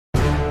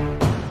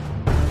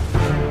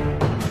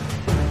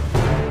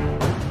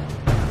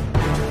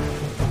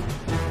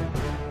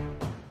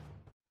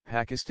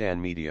Pakistan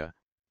Media,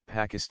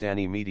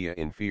 Pakistani media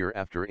in fear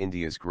after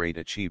India's great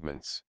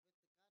achievements.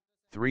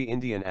 3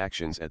 Indian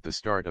actions at the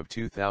start of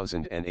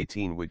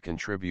 2018 would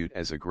contribute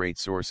as a great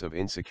source of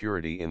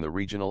insecurity in the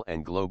regional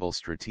and global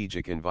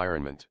strategic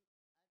environment.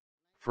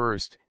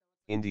 First,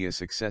 India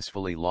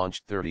successfully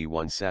launched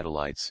 31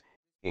 satellites,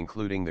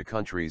 including the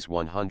country's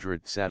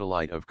 100th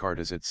satellite of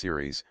Cartosat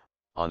series,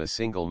 on a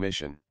single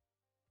mission.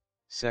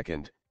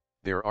 Second,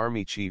 their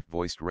army chief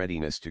voiced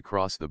readiness to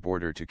cross the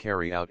border to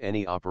carry out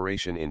any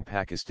operation in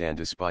Pakistan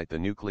despite the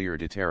nuclear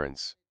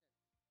deterrence.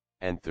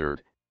 And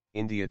third,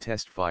 India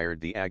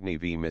test-fired the Agni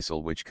V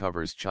missile which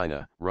covers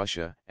China,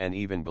 Russia, and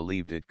even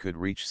believed it could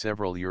reach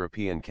several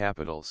European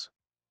capitals.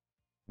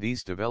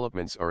 These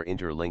developments are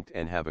interlinked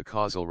and have a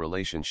causal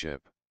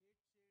relationship.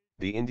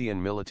 The Indian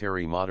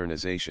military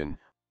modernization,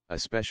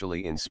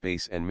 especially in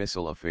space and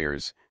missile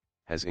affairs,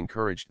 has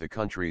encouraged the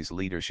country's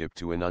leadership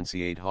to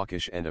enunciate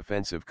hawkish and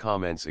offensive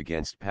comments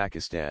against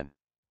Pakistan.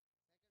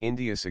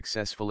 India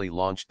successfully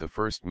launched the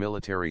first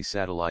military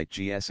satellite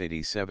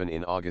GS-87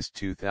 in August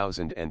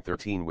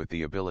 2013 with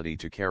the ability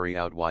to carry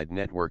out wide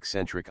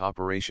network-centric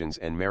operations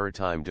and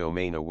maritime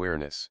domain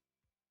awareness.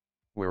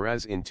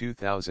 Whereas in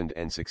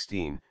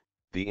 2016,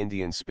 the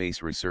Indian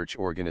Space Research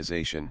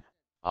Organisation,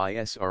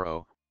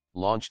 ISRO,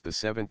 launched the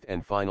 7th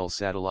and final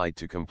satellite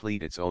to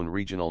complete its own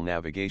regional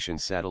navigation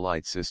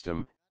satellite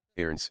system,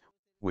 IRNS,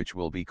 which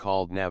will be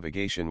called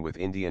Navigation with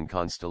Indian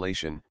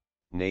Constellation,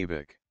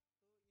 NAVIC.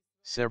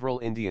 Several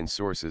Indian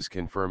sources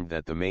confirmed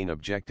that the main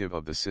objective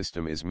of the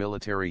system is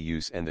military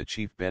use and the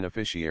chief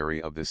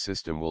beneficiary of the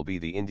system will be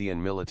the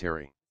Indian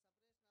military.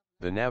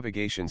 The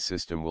navigation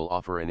system will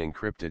offer an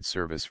encrypted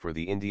service for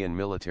the Indian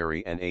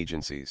military and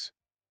agencies.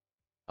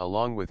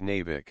 Along with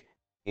NAVIC,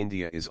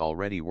 India is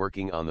already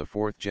working on the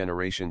 4th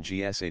generation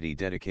GS-80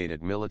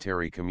 dedicated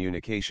military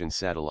communication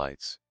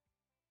satellites.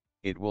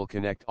 It will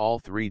connect all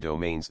 3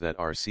 domains that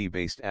are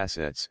sea-based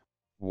assets,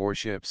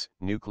 warships,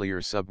 nuclear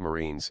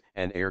submarines,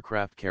 and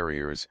aircraft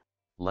carriers,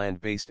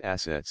 land-based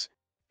assets,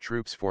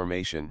 troops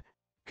formation,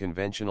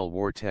 conventional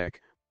war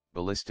tech,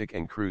 ballistic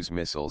and cruise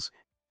missiles,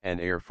 and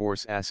Air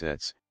Force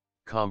assets,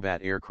 combat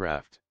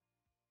aircraft.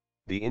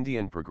 The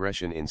Indian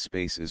progression in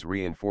space is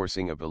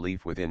reinforcing a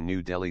belief within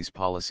New Delhi's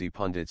policy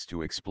pundits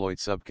to exploit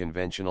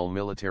sub-conventional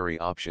military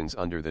options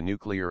under the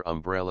nuclear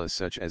umbrella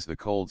such as the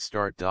Cold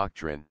Start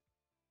Doctrine.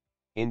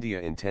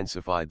 India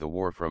intensified the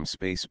war from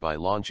space by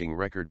launching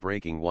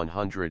record-breaking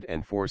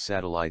 104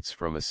 satellites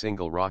from a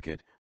single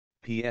rocket,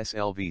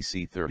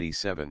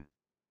 PSLV-C-37.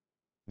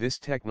 This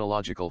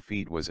technological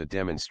feat was a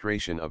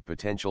demonstration of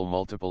potential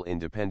multiple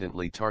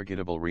independently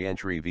targetable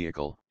re-entry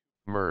vehicle,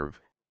 MIRV,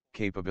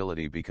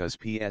 capability because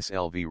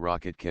PSLV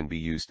rocket can be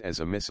used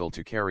as a missile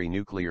to carry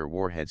nuclear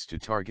warheads to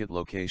target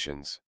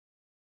locations.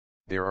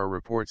 There are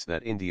reports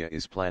that India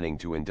is planning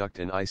to induct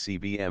an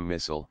ICBM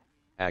missile,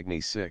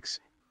 Agni-6,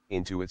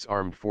 into its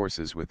armed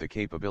forces with the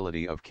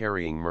capability of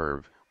carrying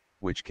MIRV,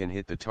 which can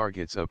hit the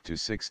targets up to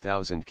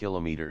 6,000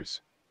 kilometers.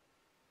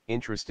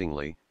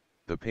 Interestingly,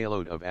 the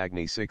payload of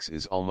Agni-6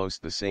 is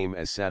almost the same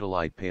as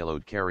satellite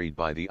payload carried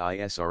by the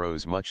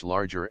ISRO's much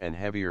larger and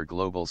heavier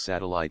Global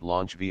Satellite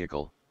Launch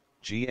Vehicle,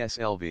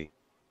 GSLV.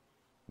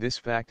 This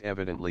fact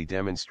evidently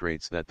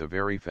demonstrates that the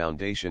very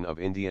foundation of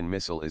Indian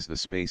missile is the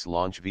space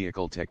launch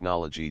vehicle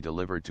technology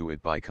delivered to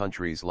it by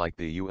countries like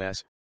the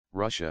US,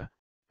 Russia,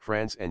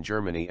 France and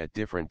Germany at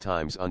different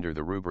times under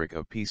the rubric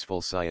of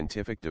peaceful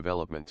scientific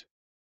development.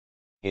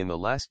 In the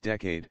last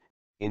decade,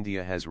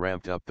 India has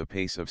ramped up the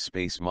pace of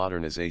space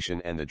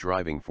modernization and the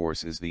driving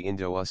force is the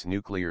Indo-US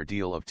nuclear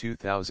deal of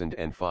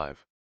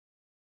 2005.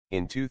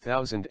 In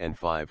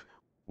 2005,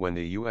 when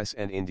the US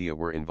and India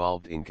were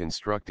involved in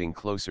constructing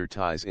closer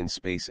ties in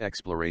space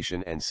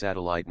exploration and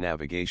satellite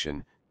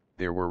navigation,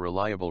 there were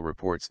reliable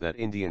reports that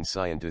Indian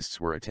scientists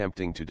were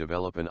attempting to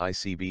develop an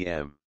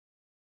ICBM.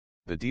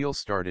 The deal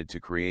started to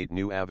create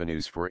new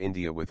avenues for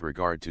India with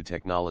regard to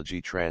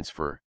technology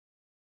transfer.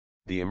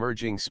 The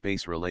emerging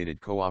space-related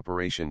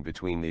cooperation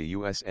between the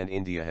US and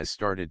India has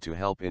started to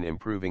help in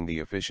improving the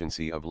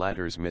efficiency of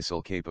latter's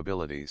missile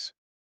capabilities.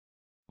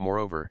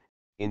 Moreover,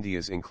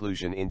 India's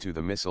inclusion into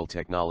the Missile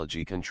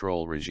Technology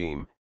Control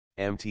Regime,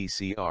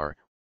 MTCR,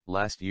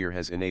 last year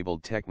has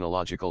enabled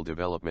technological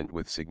development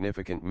with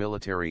significant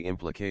military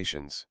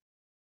implications.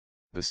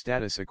 The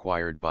status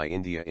acquired by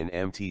India in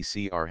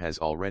MTCR has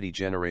already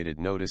generated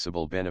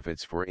noticeable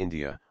benefits for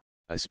India,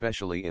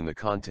 especially in the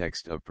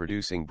context of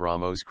producing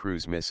BrahMos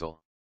cruise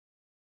missile.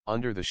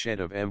 Under the shed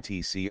of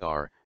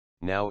MTCR,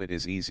 now it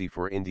is easy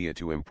for India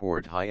to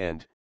import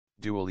high-end,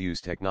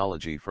 dual-use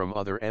technology from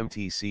other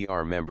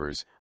MTCR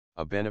members,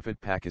 a benefit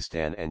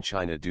Pakistan and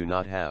China do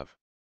not have.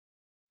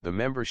 The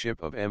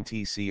membership of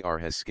MTCR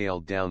has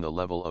scaled down the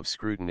level of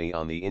scrutiny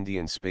on the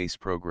Indian space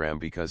program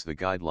because the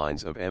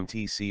guidelines of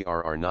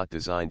MTCR are not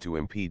designed to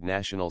impede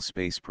national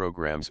space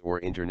programs or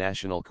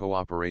international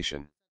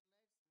cooperation.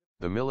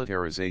 The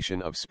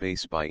militarization of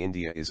space by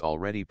India is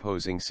already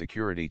posing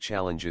security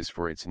challenges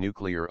for its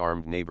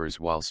nuclear-armed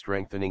neighbors while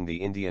strengthening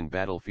the Indian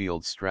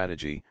battlefield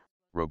strategy,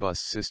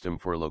 robust system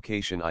for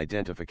location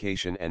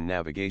identification and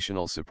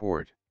navigational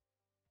support.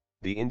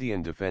 The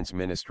Indian Defence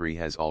Ministry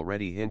has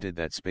already hinted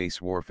that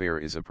space warfare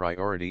is a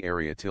priority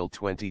area till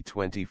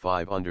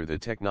 2025 under the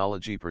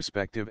Technology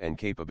Perspective and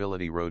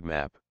Capability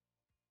Roadmap.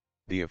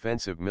 The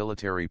offensive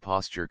military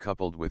posture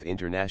coupled with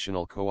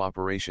international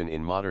cooperation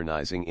in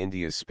modernizing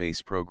India's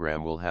space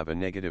program will have a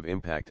negative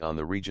impact on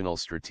the regional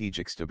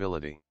strategic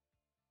stability.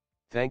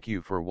 Thank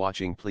you for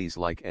watching. Please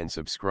like and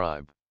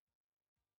subscribe.